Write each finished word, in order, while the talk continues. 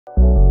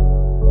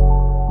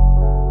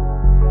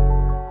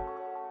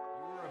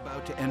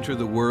to enter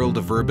the world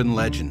of urban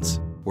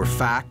legends, where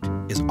fact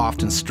is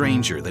often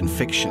stranger than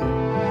fiction.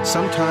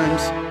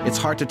 Sometimes it's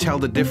hard to tell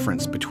the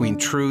difference between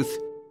truth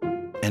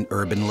and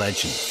urban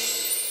legend.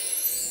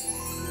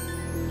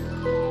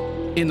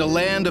 In the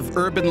land of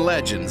urban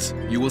legends,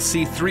 you will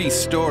see 3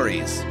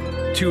 stories.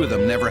 2 of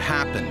them never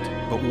happened,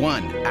 but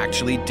one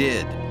actually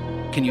did.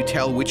 Can you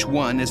tell which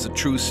one is a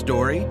true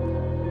story?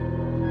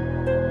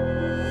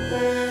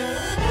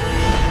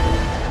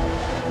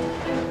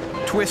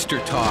 Twister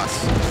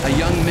toss. A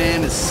young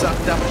man is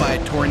sucked up by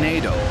a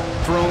tornado,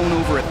 thrown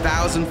over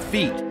 1,000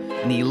 feet,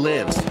 and he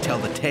lives to tell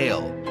the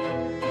tale.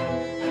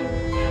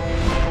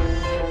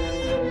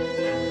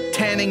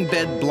 Tanning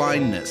bed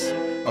blindness.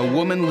 A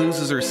woman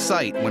loses her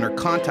sight when her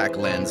contact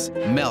lens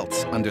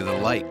melts under the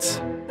lights.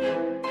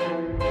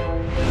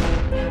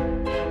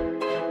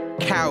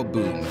 Cow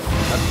boom.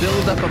 A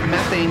buildup of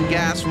methane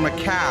gas from a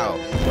cow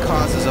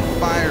causes a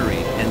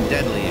fiery and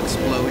deadly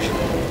explosion.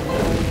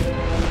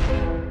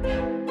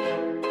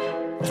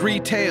 3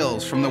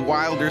 tales from the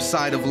wilder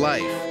side of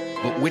life,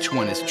 but which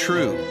one is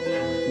true?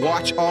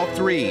 Watch all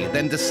 3,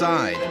 then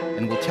decide,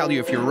 and we'll tell you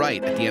if you're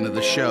right at the end of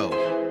the show.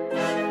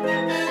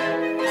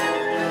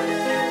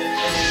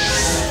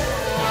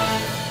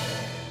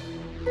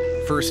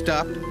 First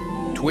up,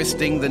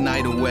 twisting the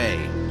night away.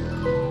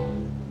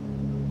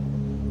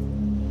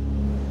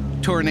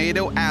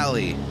 Tornado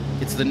Alley.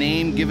 It's the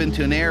name given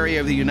to an area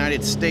of the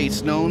United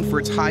States known for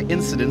its high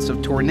incidence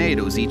of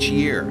tornadoes each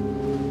year.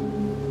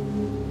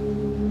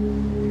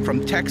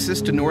 From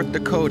Texas to North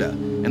Dakota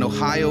and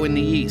Ohio in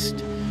the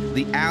east,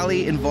 the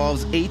alley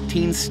involves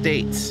 18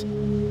 states.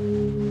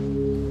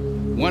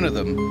 One of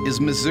them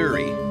is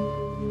Missouri.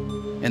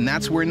 And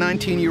that's where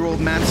 19-year-old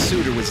Matt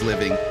Suter was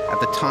living at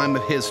the time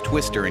of his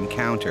Twister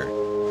encounter.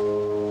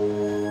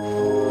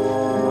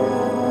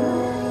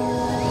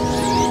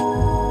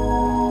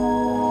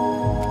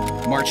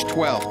 March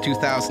 12,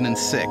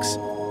 2006,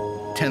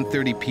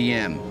 10:30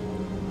 p.m.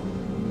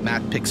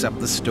 Matt picks up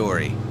the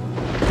story.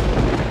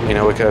 You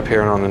know, we kept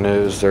hearing on the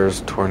news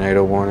there's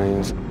tornado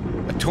warnings.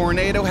 A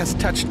tornado has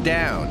touched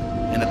down,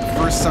 and at the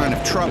first sign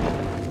of trouble,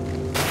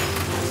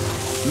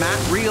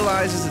 Matt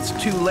realizes it's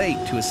too late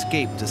to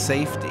escape to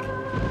safety.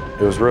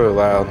 It was really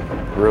loud,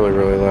 really,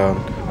 really loud.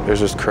 It was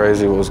just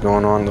crazy what was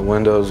going on. The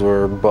windows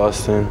were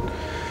busting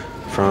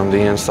from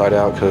the inside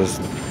out because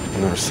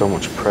there was so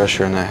much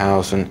pressure in the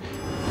house. And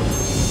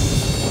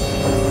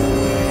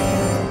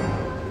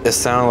it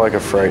sounded like a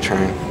freight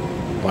train,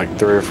 like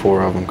 3 or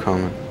 4 of them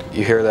coming.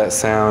 You hear that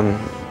sound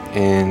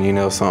and you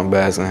know something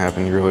bad's gonna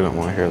happen. You really don't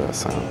want to hear that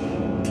sound.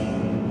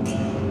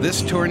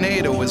 This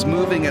tornado was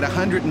moving at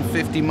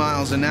 150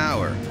 miles an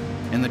hour,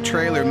 and the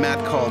trailer Matt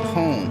called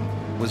home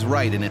was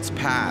right in its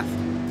path.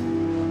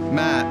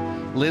 Matt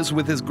lives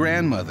with his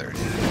grandmother.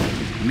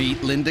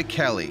 Meet Linda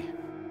Kelly.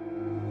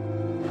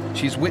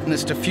 She's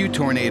witnessed a few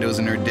tornadoes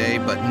in her day,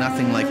 but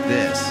nothing like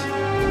this.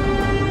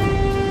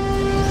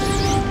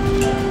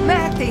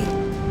 Matthew!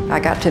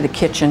 I got to the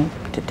kitchen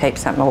to tape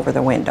something over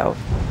the window.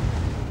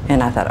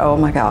 And I thought, oh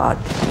my God,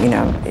 you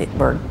know,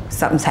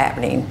 something's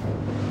happening.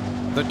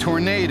 The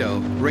tornado,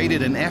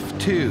 rated an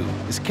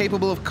F2, is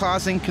capable of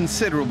causing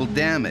considerable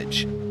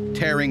damage,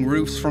 tearing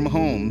roofs from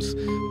homes,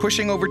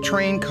 pushing over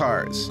train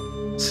cars,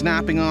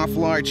 snapping off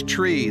large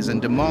trees,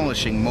 and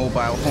demolishing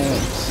mobile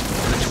homes.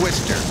 The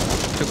Twister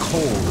took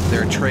hold of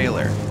their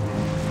trailer.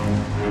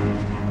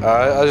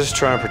 I was just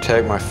trying to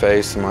protect my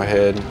face and my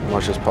head as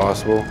much as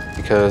possible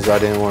because I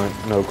didn't want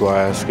no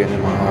glass getting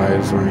in my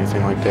eyes or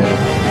anything like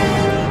that.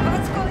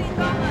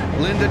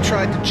 Linda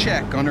tried to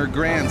check on her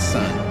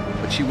grandson,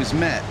 but she was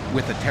met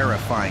with a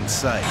terrifying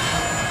sight.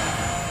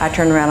 I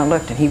turned around and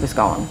looked, and he was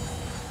gone.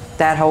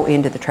 That whole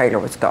end of the trailer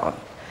was gone.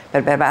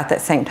 But about that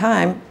same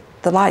time,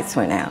 the lights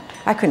went out.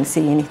 I couldn't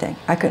see anything.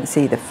 I couldn't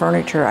see the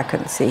furniture. I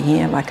couldn't see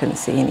him. I couldn't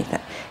see anything.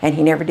 And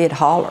he never did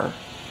holler.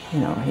 You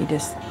know,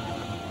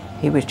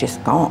 he was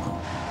just gone.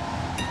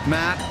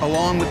 Matt,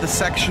 along with the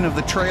section of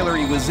the trailer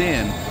he was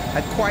in,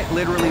 had quite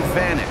literally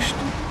vanished,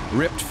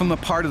 ripped from the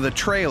part of the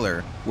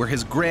trailer where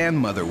his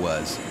grandmother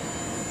was.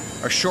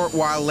 A short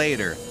while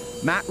later,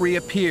 Matt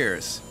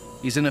reappears.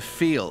 He's in a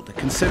field, a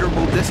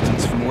considerable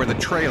distance from where the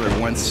trailer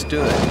once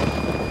stood.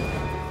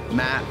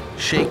 Matt,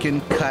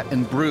 shaken, cut,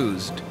 and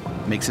bruised,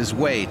 makes his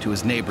way to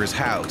his neighbor's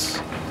house.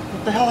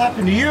 What the hell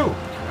happened to you?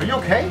 Are you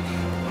okay?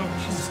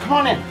 Oh, Jesus, come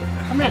on in.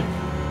 Come in.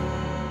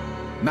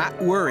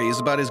 Matt worries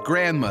about his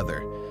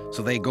grandmother,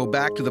 so they go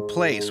back to the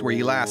place where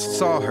he last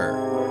saw her.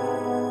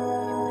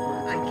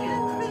 I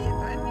can't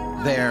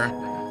breathe. There,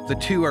 the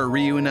two are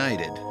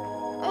reunited.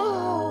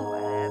 Oh,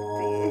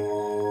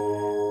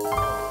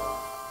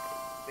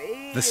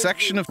 Matthew. The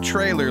section of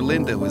trailer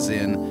Linda was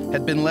in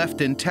had been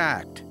left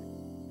intact.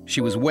 She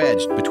was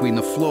wedged between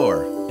the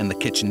floor and the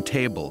kitchen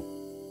table.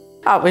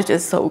 I was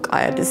just so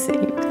glad to see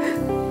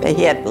him.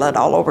 He had blood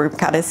all over him,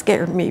 kind of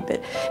scared me,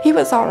 but he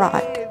was all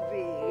right.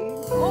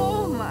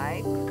 Oh,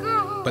 my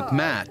God. But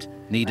Matt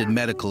needed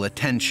medical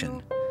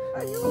attention.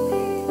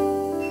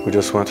 We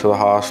just went to the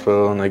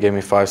hospital and they gave me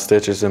 5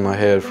 stitches in my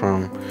head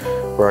from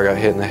where I got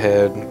hit in the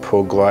head,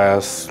 pulled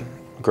glass,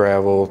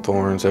 gravel,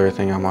 thorns,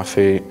 everything on my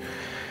feet.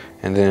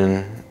 And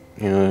then,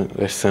 you know,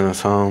 they sent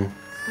us home.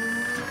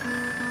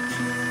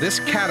 This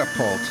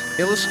catapult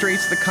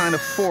illustrates the kind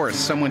of force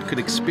someone could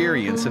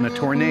experience in a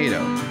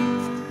tornado.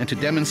 And to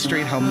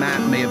demonstrate how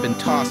Matt may have been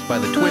tossed by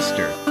the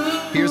twister,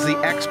 here's the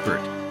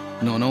expert,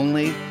 known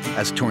only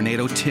as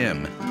Tornado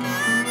Tim.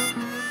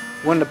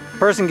 When the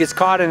person gets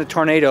caught in a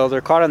tornado,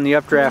 they're caught in the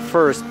updraft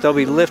first, they'll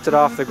be lifted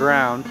off the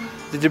ground.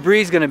 The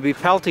debris is going to be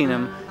pelting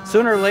them.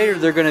 Sooner or later,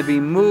 they're going to be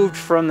moved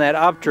from that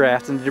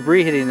updraft and the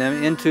debris hitting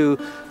them into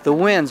the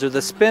winds or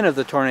the spin of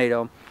the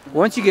tornado.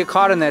 Once you get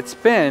caught in that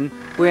spin,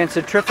 when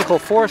centrifugal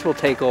force will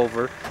take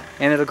over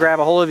and it'll grab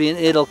a hold of you and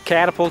it'll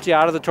catapult you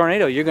out of the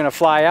tornado. You're going to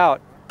fly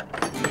out.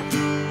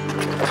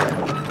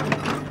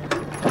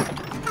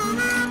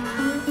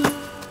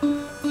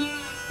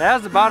 That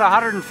was about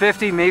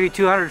 150, maybe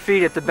 200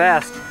 feet at the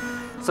best.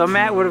 So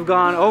Matt would have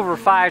gone over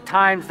 5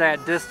 times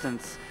that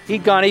distance.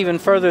 He'd gone even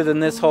further than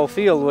this whole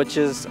field, which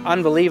is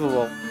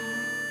unbelievable.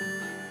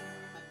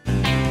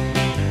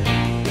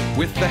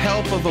 With the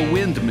help of a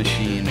wind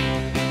machine,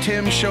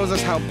 Tim shows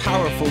us how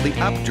powerful the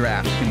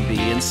updraft can be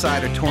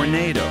inside a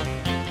tornado.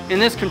 In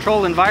this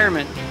controlled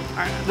environment,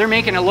 they're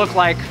making it look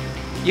like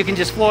you can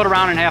just float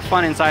around and have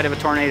fun inside of a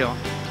tornado.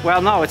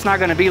 Well, no, it's not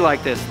going to be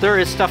like this. There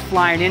is stuff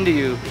flying into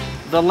you.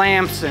 The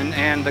lamps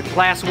and the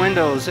glass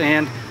windows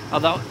and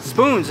the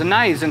spoons and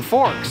knives and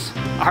forks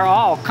are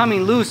all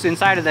coming loose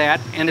inside of that,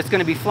 and it's going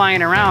to be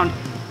flying around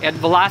at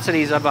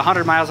velocities of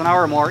 100 miles an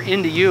hour or more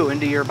into you,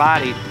 into your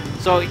body.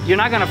 So you're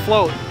not going to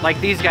float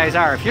like these guys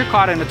are. If you're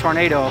caught in a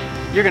tornado,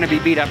 you're going to be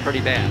beat up pretty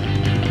bad.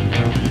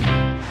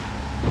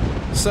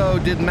 So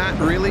did Matt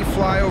really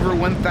fly over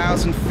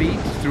 1,000 feet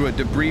through a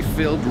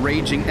debris-filled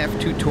raging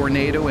F2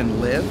 tornado and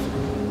live?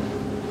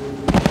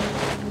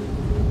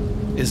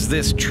 Is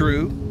this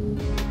true?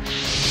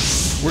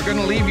 We're going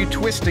to leave you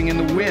twisting in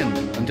the wind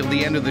until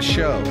the end of the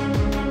show.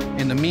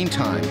 In the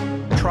meantime,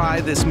 try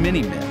this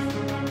mini-myth.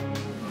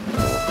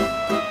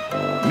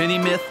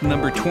 Mini-myth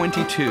number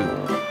 22,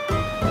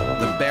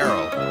 the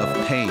barrel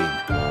of pain.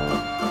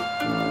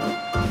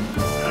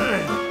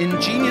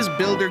 Ingenious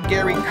builder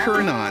Gary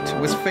Kernot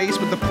was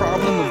faced with the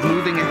problem of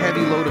moving a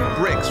heavy load of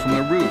bricks from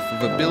the roof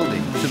of a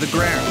building to the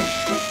ground.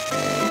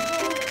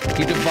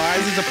 He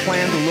devises a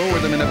plan to lower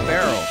them in a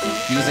barrel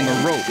using a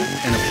rope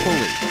and a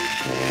pulley.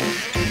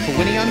 But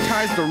when he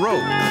unties the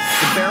rope,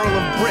 the barrel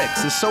of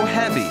bricks is so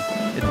heavy,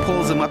 it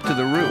pulls him up to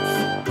the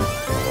roof.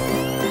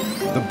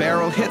 The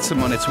barrel hits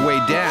him on its way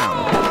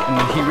down, and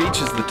when he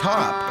reaches the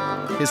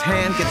top, his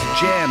hand gets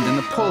jammed in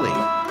the pulley.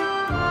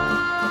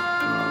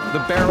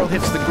 The barrel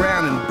hits the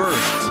ground and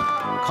bursts,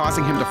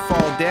 causing him to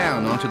fall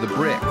down onto the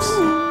bricks.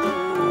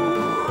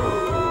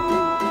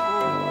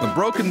 The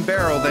broken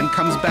barrel then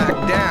comes back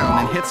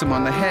down and hits him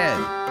on the head.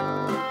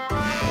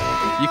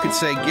 You could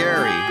say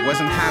Gary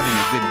wasn't having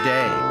a good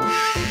day.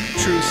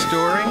 True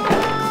story?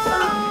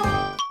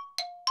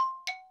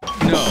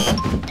 No,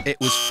 it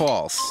was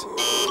false.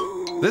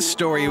 This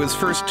story was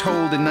first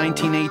told in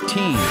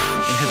 1918 and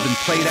has been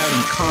played out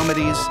in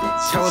comedies,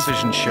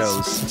 television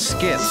shows,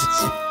 skits,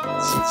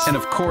 and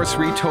of course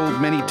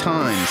retold many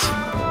times,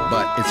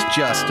 but it's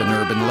just an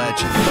urban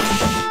legend.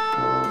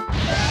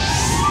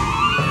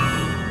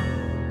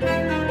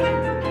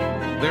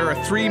 There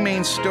are 3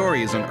 main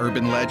stories on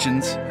urban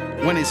legends.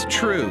 One is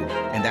true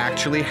and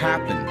actually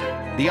happened.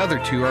 The other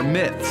 2 are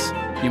myths.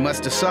 You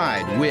must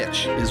decide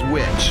which is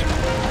which.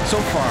 So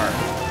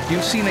far,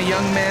 you've seen a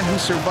young man who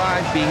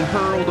survived being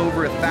hurled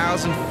over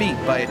 1,000 feet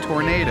by a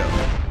tornado.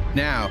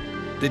 Now,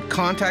 did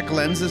contact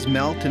lenses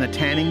melt in a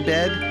tanning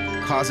bed,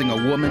 causing a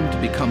woman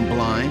to become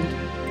blind?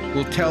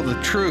 We'll tell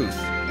the truth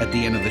at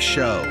the end of the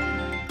show.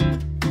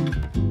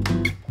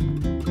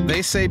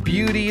 They say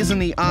beauty is in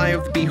the eye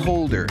of the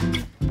beholder.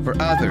 For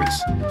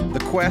others,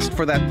 the quest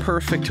for that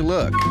perfect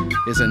look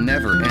is a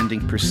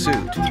never-ending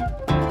pursuit.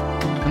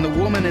 And the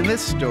woman in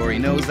this story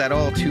knows that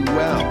all too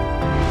well.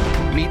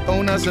 Meet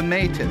Ona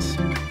Zemaitis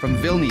from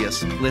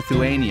Vilnius,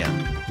 Lithuania.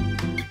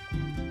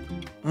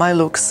 My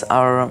looks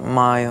are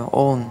my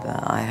own.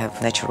 I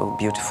have natural,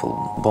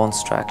 beautiful bone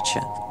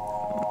structure.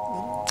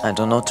 I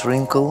do not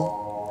wrinkle.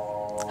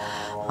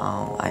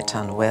 I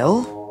tan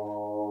well.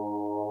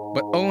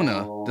 But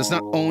Ona does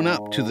not own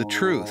up to the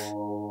truth.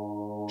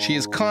 She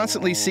is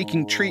constantly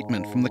seeking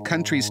treatment from the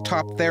country's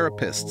top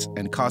therapists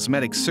and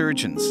cosmetic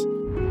surgeons.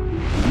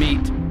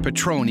 Meet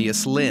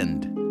Petronius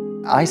Lind.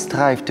 I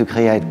strive to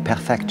create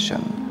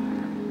perfection,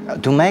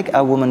 to make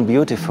a woman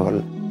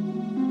beautiful.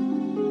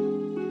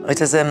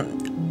 It is a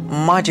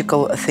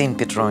magical thing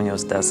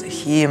Petronius does.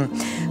 He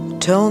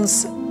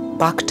turns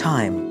back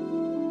time.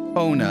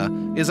 Ona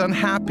is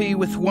unhappy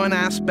with one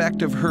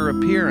aspect of her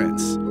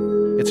appearance.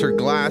 It's her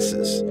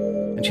glasses,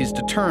 and she's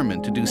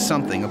determined to do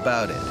something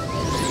about it.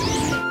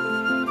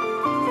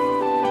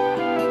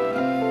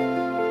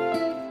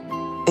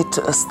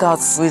 It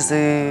starts with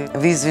a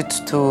visit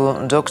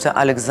to Dr.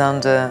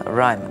 Alexander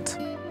Raymond.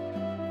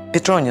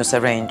 Petronius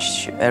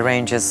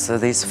arranges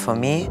this for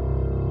me.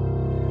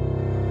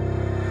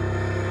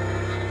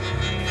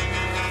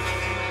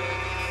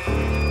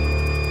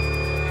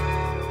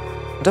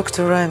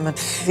 Dr. Reimann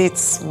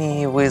fits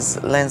me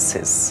with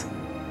lenses,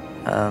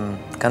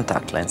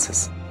 contact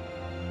lenses.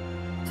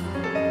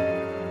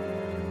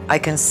 I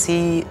can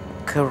see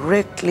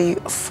correctly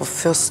for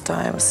first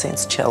time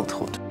since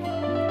childhood.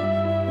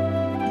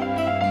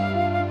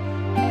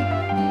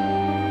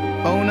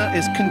 Ona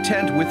is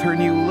content with her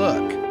new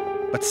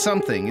look, but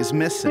something is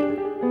missing.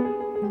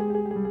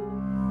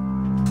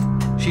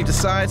 She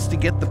decides to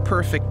get the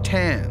perfect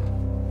tan,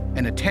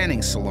 and a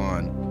tanning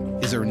salon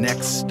is her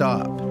next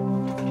stop.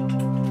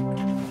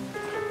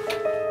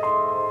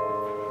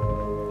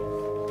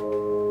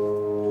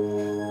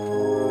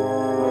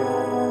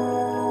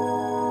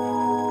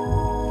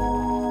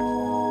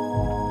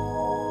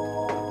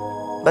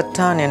 But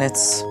tanning,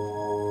 it's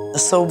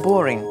so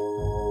boring.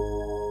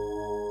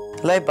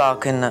 Lay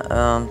back in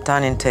a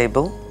tanning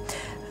table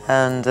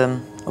and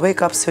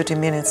wake up 30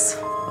 minutes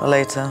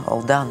later,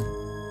 all done.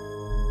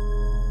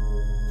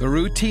 The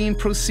routine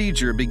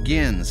procedure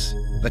begins.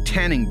 The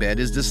tanning bed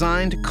is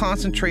designed to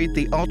concentrate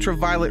the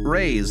ultraviolet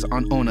rays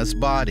on Ona's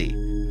body,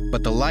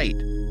 but the light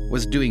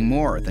was doing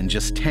more than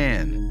just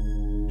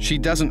tan. She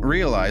doesn't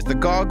realize the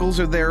goggles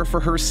are there for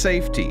her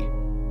safety,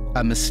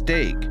 a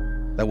mistake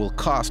that will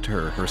cost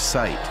her her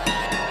sight.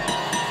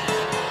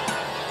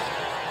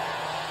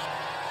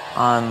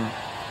 I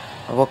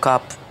woke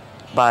up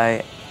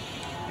by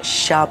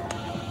sharp,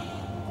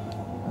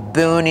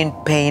 burning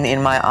pain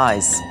in my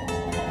eyes.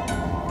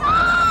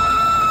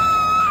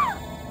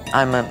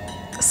 I'm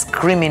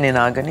screaming in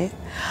agony.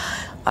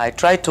 I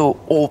try to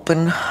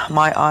open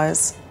my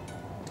eyes.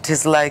 It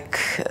is like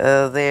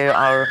they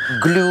are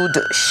glued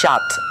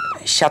shut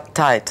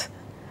tight.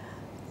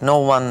 No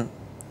one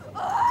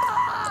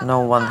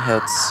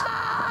hears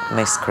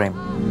me scream.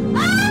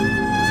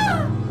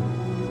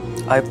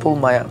 I pull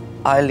my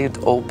eyelid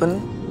open.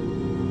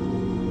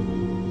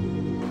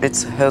 It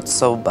hurts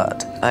so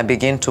bad. I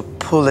begin to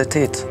pull at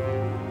it.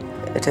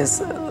 It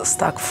is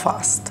stuck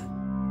fast.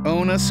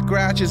 Ona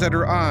scratches at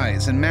her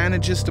eyes and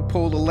manages to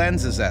pull the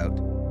lenses out.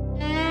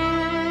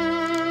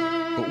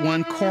 But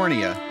one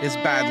cornea is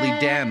badly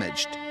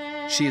damaged.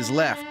 She is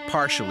left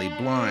partially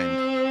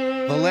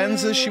blind. The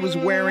lenses she was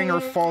wearing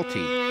are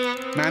faulty,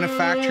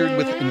 manufactured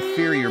with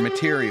inferior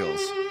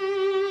materials.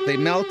 They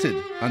melted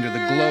under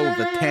the glow of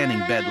the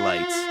tanning bed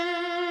lights.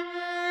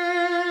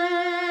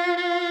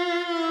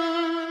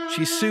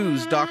 She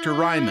sues Dr.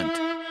 Reimann.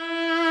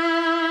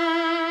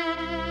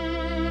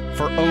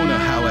 For Ona,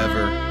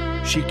 however,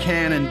 she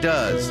can and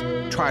does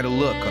try to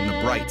look on the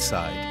bright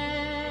side.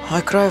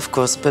 I cry, of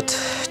course, but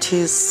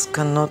tears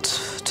cannot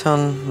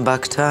turn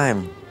back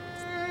time.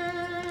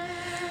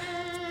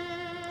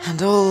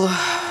 And all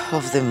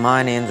of the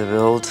money in the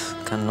world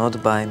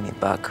cannot buy me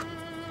back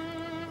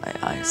my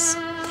eyes.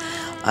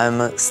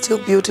 I'm still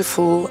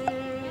beautiful,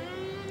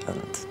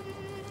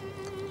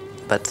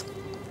 but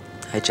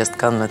I just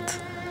cannot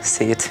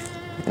see it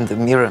in the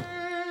mirror.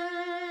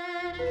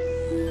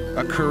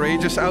 A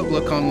courageous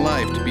outlook on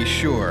life, to be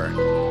sure.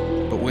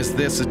 But was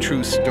this a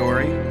true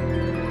story?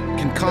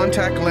 Can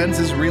contact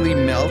lenses really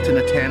melt in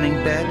a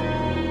tanning bed?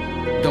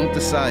 Don't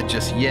decide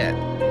just yet,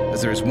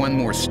 as there's one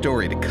more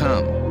story to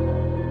come.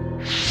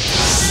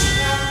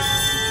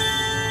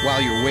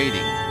 While you're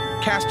waiting,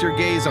 cast your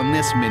gaze on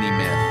this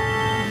mini-myth.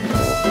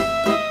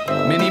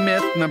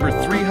 Mini-myth number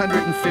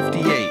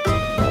 358.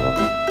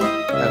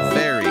 A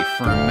very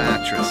firm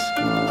mattress.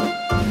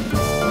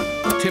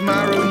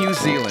 Timaru, New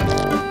Zealand.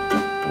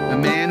 A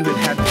man who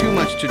had had too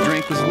much to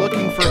drink was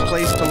looking for a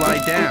place to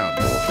lie down.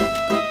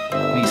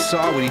 And he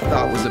saw what he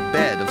thought was a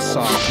bed of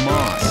soft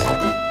moss.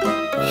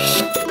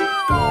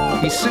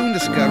 He soon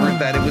discovered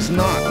that it was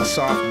not the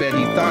soft bed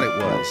he thought it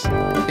was.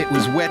 It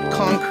was wet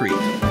concrete,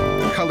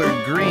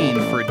 colored green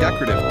for a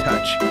decorative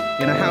touch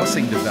in a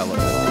housing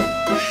development.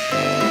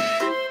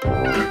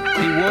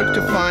 He woke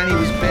to find he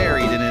was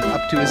buried in it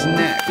up to his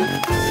neck.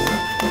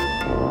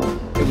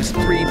 It was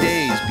 3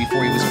 days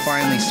before he was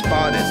finally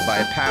spotted by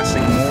a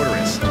passing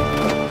motorist.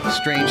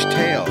 Strange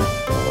tale,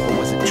 but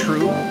was it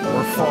true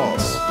or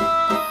false?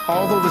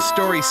 Although the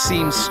story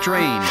seems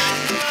strange,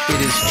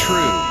 it is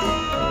true,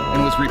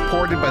 and was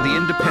reported by the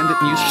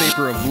Independent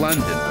newspaper of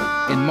London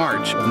in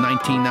March of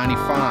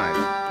 1995.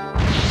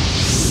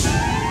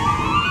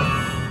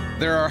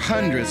 There are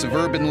hundreds of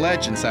urban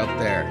legends out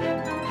there,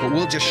 but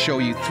we'll just show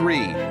you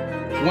 3,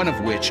 one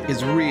of which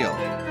is real.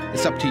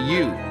 It's up to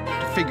you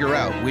to figure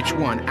out which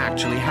one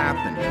actually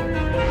happened.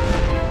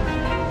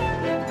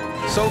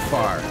 So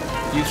far,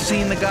 you've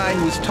seen the guy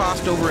who was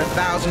tossed over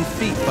 1,000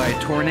 feet by a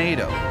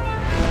tornado,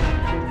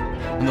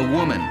 and the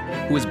woman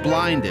who was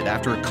blinded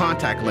after her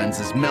contact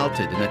lenses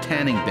melted in a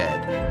tanning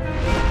bed.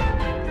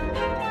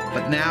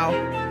 But now,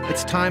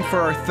 it's time for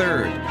our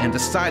third and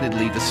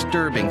decidedly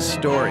disturbing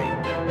story.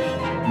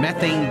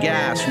 Methane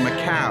gas from a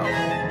cow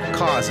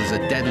causes a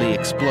deadly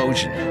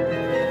explosion.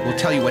 We'll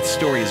tell you what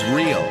story is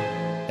real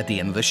at the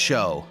end of the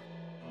show.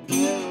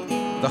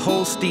 The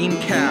Holstein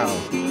cow.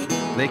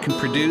 They can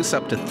produce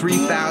up to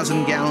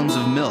 3,000 gallons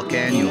of milk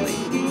annually.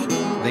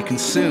 They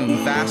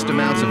consume vast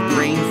amounts of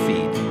grain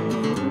feed,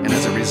 and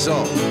as a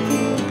result,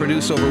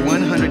 produce over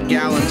 100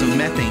 gallons of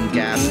methane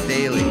gas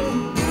daily.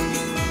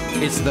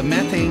 It's the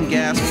methane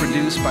gas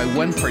produced by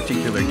one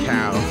particular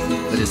cow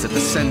that is at the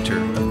center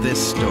of this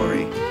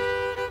story.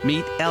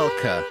 Meet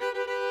Elke.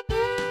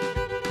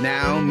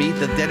 Now meet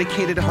the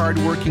dedicated,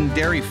 hard-working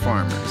dairy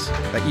farmers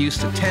that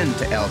used to tend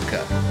to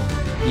Elke,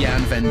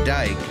 Jan van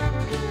Dijk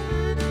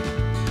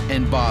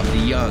and Bob de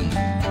Young.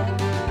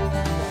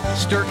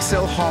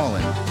 Sturksil,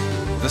 Holland.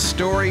 The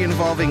story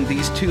involving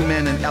these two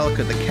men and Elke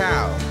the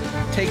cow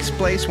takes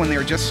place when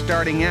they're just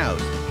starting out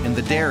in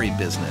the dairy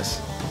business.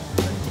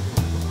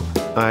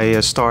 I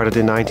started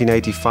in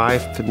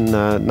 1985. In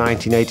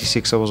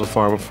 1986 I was a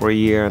farmer for a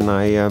year, and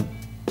I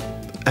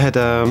had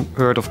a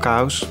herd of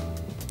cows.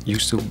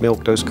 Used to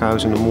milk those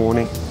cows in the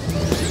morning.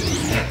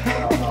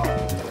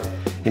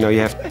 You know, you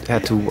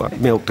had to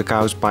milk the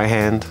cows by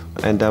hand,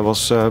 and that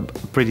was a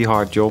pretty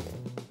hard job.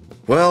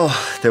 Well,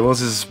 there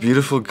was this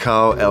beautiful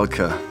cow,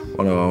 Elke,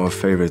 one of our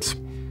favorites.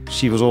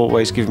 She was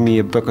always giving me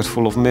a bucket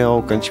full of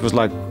milk, and she was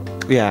like,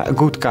 yeah, a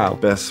good cow.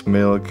 Best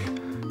milk,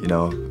 you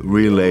know,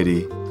 real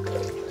lady.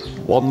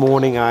 One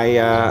morning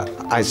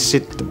I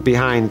sit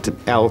behind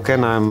Elke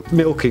and I'm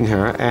milking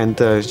her, and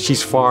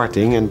she's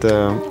farting, and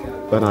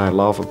I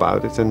laugh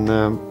about it. And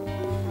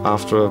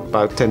after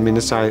about 10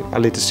 minutes I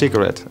lit a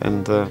cigarette,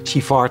 and she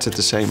farts at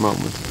the same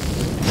moment.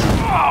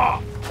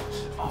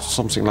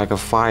 Something like a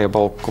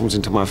fireball comes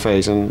into my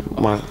face, and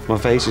my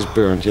face is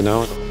burned, you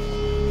know.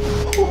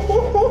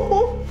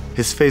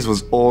 His face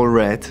was all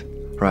red,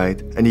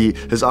 right? And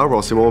his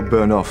eyebrows, they were all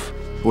burned off.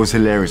 It was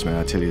hilarious, man,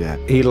 I tell you that.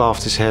 He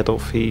laughed his head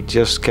off. He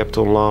just kept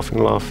on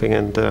laughing,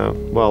 and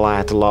well, I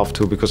had to laugh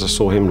too because I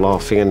saw him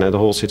laughing, and the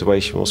whole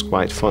situation was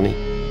quite funny.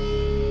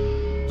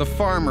 The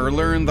farmer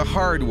learned the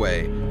hard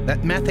way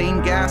that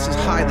methane gas is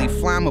highly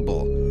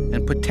flammable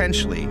and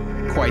potentially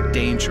quite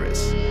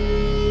dangerous.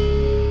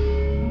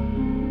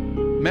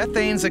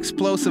 Methane's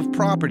explosive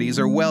properties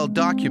are well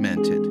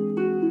documented.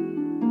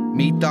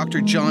 Meet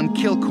Dr. John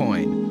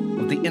Kilcoyne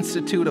of the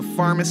Institute of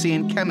Pharmacy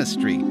and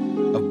Chemistry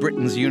of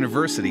Britain's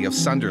University of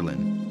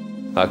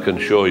Sunderland. I can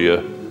show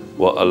you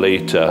what a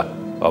litre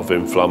of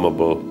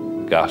inflammable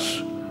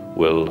gas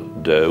will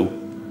do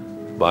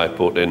by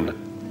putting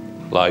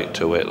light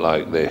to it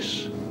like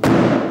this.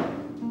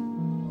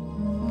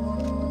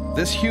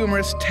 This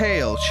humorous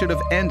tale should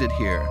have ended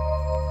here,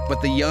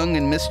 but the young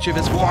and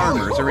mischievous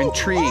farmers are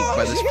intrigued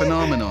by this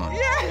phenomenon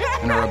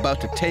and are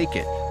about to take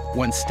it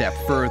one step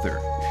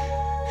further.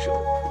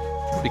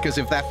 Because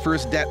if that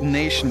first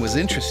detonation was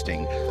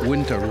interesting,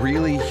 wouldn't a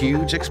really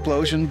huge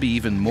explosion be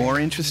even more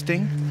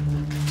interesting?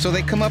 So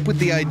they come up with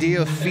the idea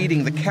of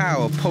feeding the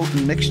cow a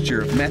potent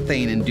mixture of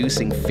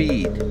methane-inducing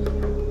feed.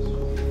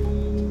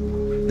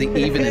 They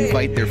even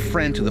invite their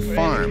friend to the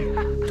farm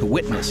to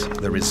witness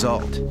the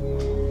result.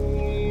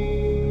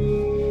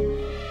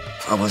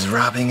 I was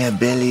rubbing her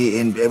belly,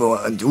 and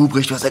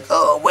Ulbricht was like,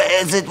 oh, where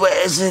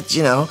is it,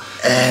 you know?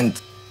 And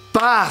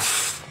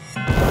baff!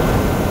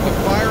 The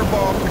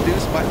fireball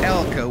produced by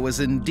Elke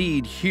was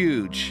indeed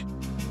huge,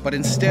 but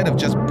instead of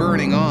just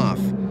burning off,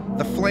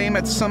 the flame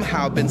had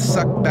somehow been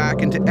sucked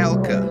back into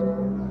Elke.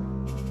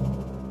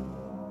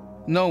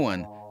 No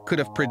one could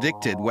have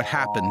predicted what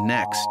happened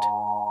next.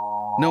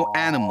 No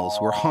animals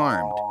were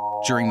harmed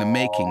during the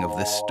making of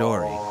this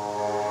story.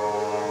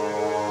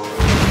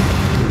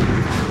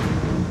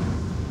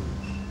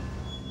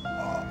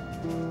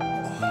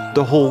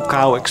 The whole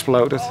cow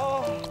exploded.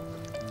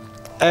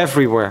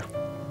 Everywhere.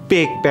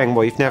 Big bang,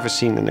 boy, you've never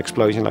seen an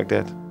explosion like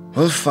that.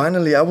 Well,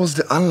 finally, I was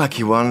the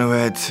unlucky one who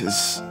had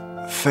his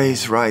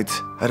face right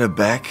at her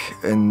back,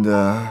 and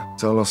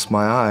so I lost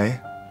my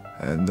eye,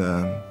 and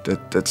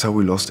that's how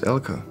we lost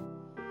Elke.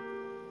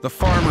 The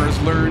farmers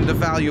learned a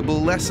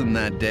valuable lesson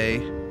that day,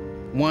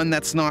 one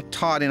that's not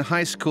taught in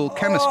high school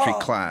chemistry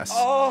class.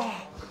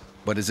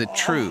 But is it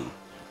true?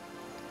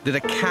 Did a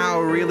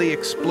cow really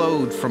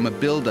explode from a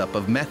buildup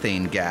of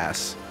methane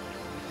gas?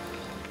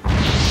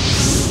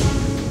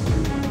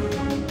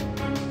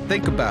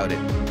 Think about it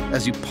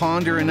as you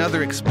ponder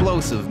another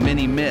explosive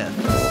mini-myth.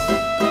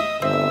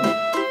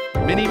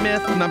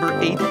 Mini-myth number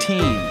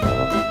 18.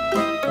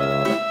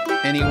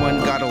 Anyone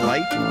got a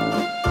light?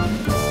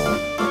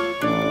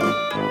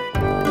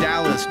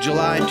 Dallas,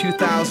 July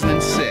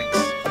 2006.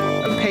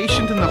 A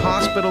patient in the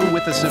hospital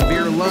with a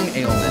severe lung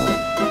ailment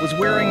was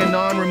wearing a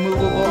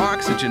non-removable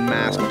oxygen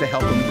mask to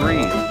help him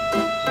breathe.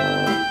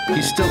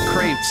 He still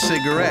craved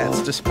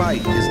cigarettes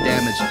despite his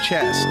damaged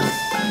chest.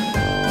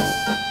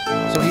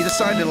 So he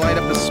decided to light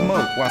up a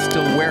smoke while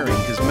still wearing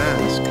his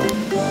mask.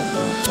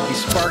 He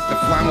sparked the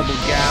flammable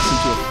gas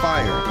into a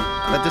fire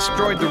that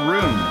destroyed the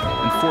room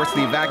and forced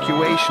the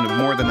evacuation of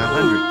more than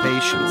 100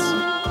 patients.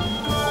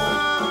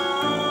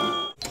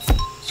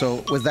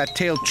 So was that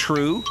tale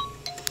true?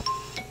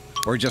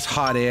 Or just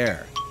hot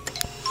air?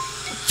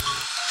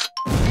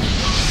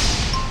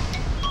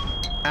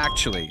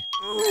 Actually,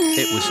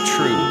 it was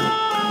true.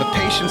 The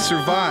patient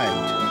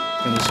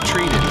survived and was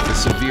treated for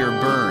severe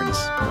burns.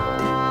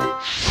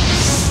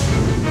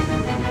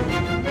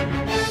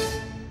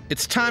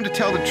 It's time to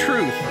tell the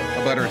truth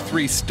about our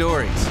three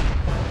stories.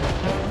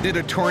 Did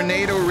a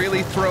tornado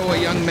really throw a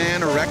young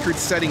man a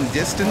record-setting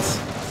distance?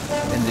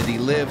 And did he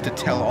live to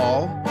tell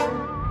all?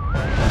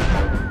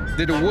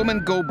 Did a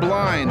woman go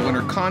blind when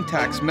her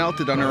contacts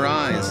melted on her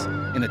eyes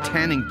in a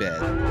tanning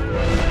bed?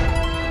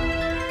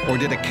 Or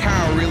did a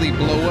cow really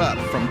blow up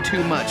from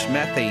too much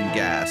methane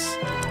gas?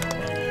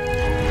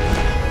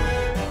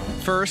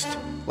 First,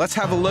 let's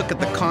have a look at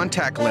the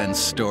contact lens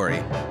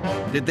story.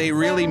 Did they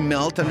really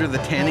melt under the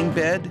tanning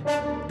bed?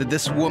 Did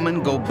this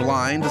woman go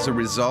blind as a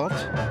result?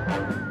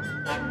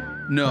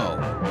 No,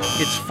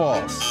 it's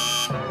false.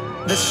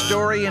 This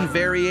story and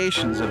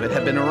variations of it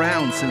have been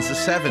around since the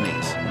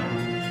 70s.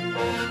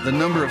 The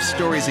number of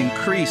stories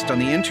increased on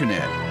the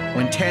internet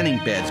when tanning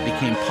beds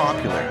became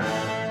popular.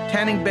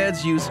 Tanning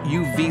beds use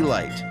UV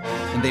light,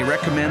 and they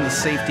recommend the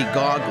safety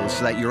goggles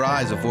so that your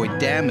eyes avoid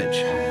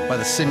damage by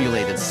the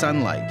simulated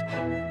sunlight.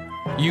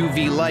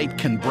 UV light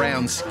can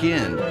brown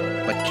skin,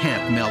 but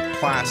can't melt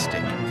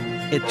plastic.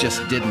 It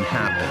just didn't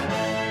happen.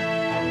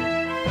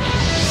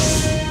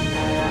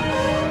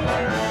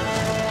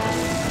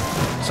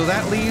 So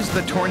that leaves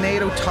the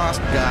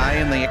tornado-tossed guy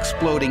and the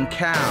exploding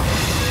cow.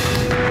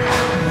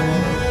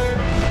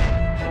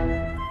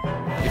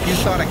 If you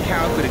thought a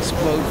cow could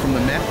explode from the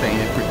methane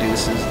it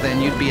produces,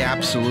 then you'd be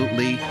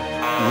absolutely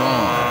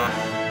wrong.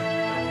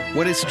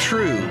 What is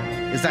true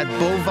is that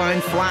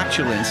bovine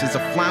flatulence is a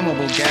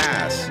flammable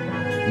gas,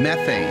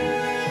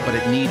 methane, but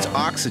it needs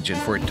oxygen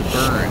for it to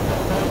burn.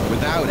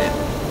 Without it,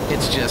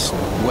 it's just,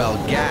 well,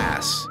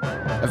 gas.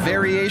 A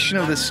variation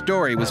of this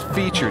story was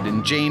featured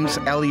in James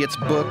Elliott's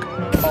book,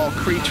 All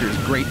Creatures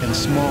Great and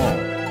Small.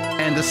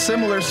 And a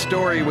similar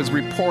story was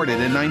reported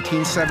in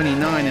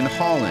 1979 in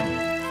Holland,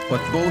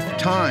 but both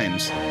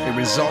times it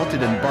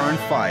resulted in barn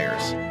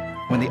fires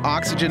when the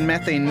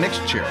oxygen-methane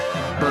mixture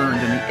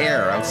burned in the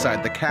air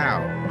outside the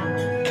cow.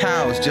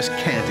 Cows just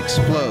can't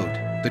explode.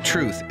 The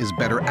truth is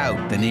better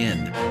out than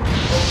in.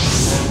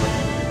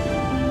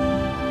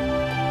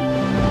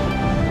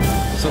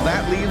 So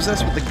that leaves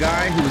us with the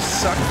guy who was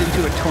sucked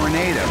into a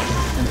tornado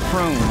and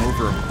thrown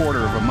over a quarter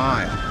of a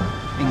mile.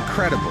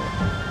 Incredible,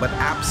 but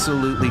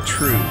absolutely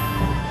true.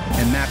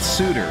 And Matt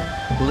Suter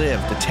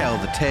lived to tell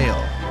the tale.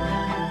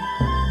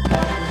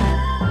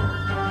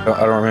 I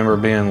don't remember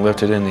being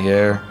lifted in the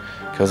air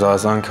because I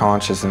was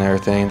unconscious and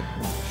everything.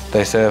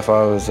 They said if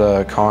I was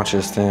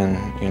conscious,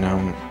 then, you know,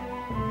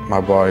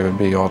 my body would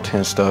be all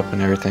tensed up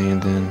and everything,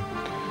 and then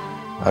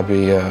I'd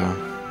be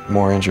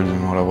more injured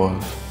than what I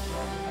was.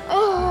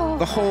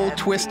 The whole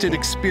twisted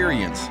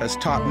experience has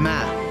taught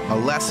Matt a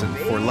lesson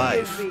for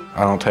life.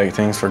 I don't take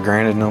things for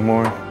granted no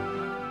more.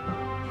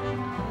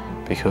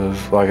 Because,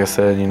 like I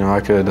said, you know,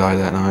 I could have died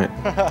that night.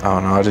 I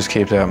don't know, I just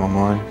keep that in my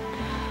mind.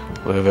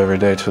 Live every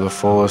day to the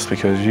fullest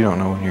because you don't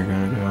know when you're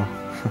gonna go.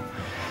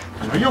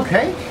 Are you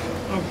okay?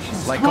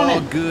 Like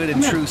all good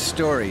and true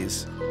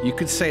stories, you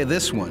could say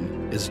this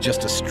one is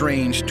just a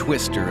strange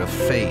twister of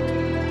fate.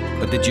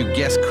 But did you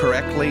guess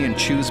correctly and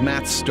choose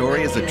Matt's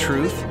story as the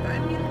truth?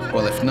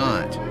 Well, if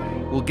not,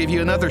 we'll give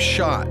you another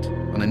shot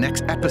on the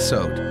next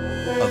episode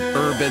of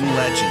Urban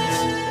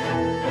Legends.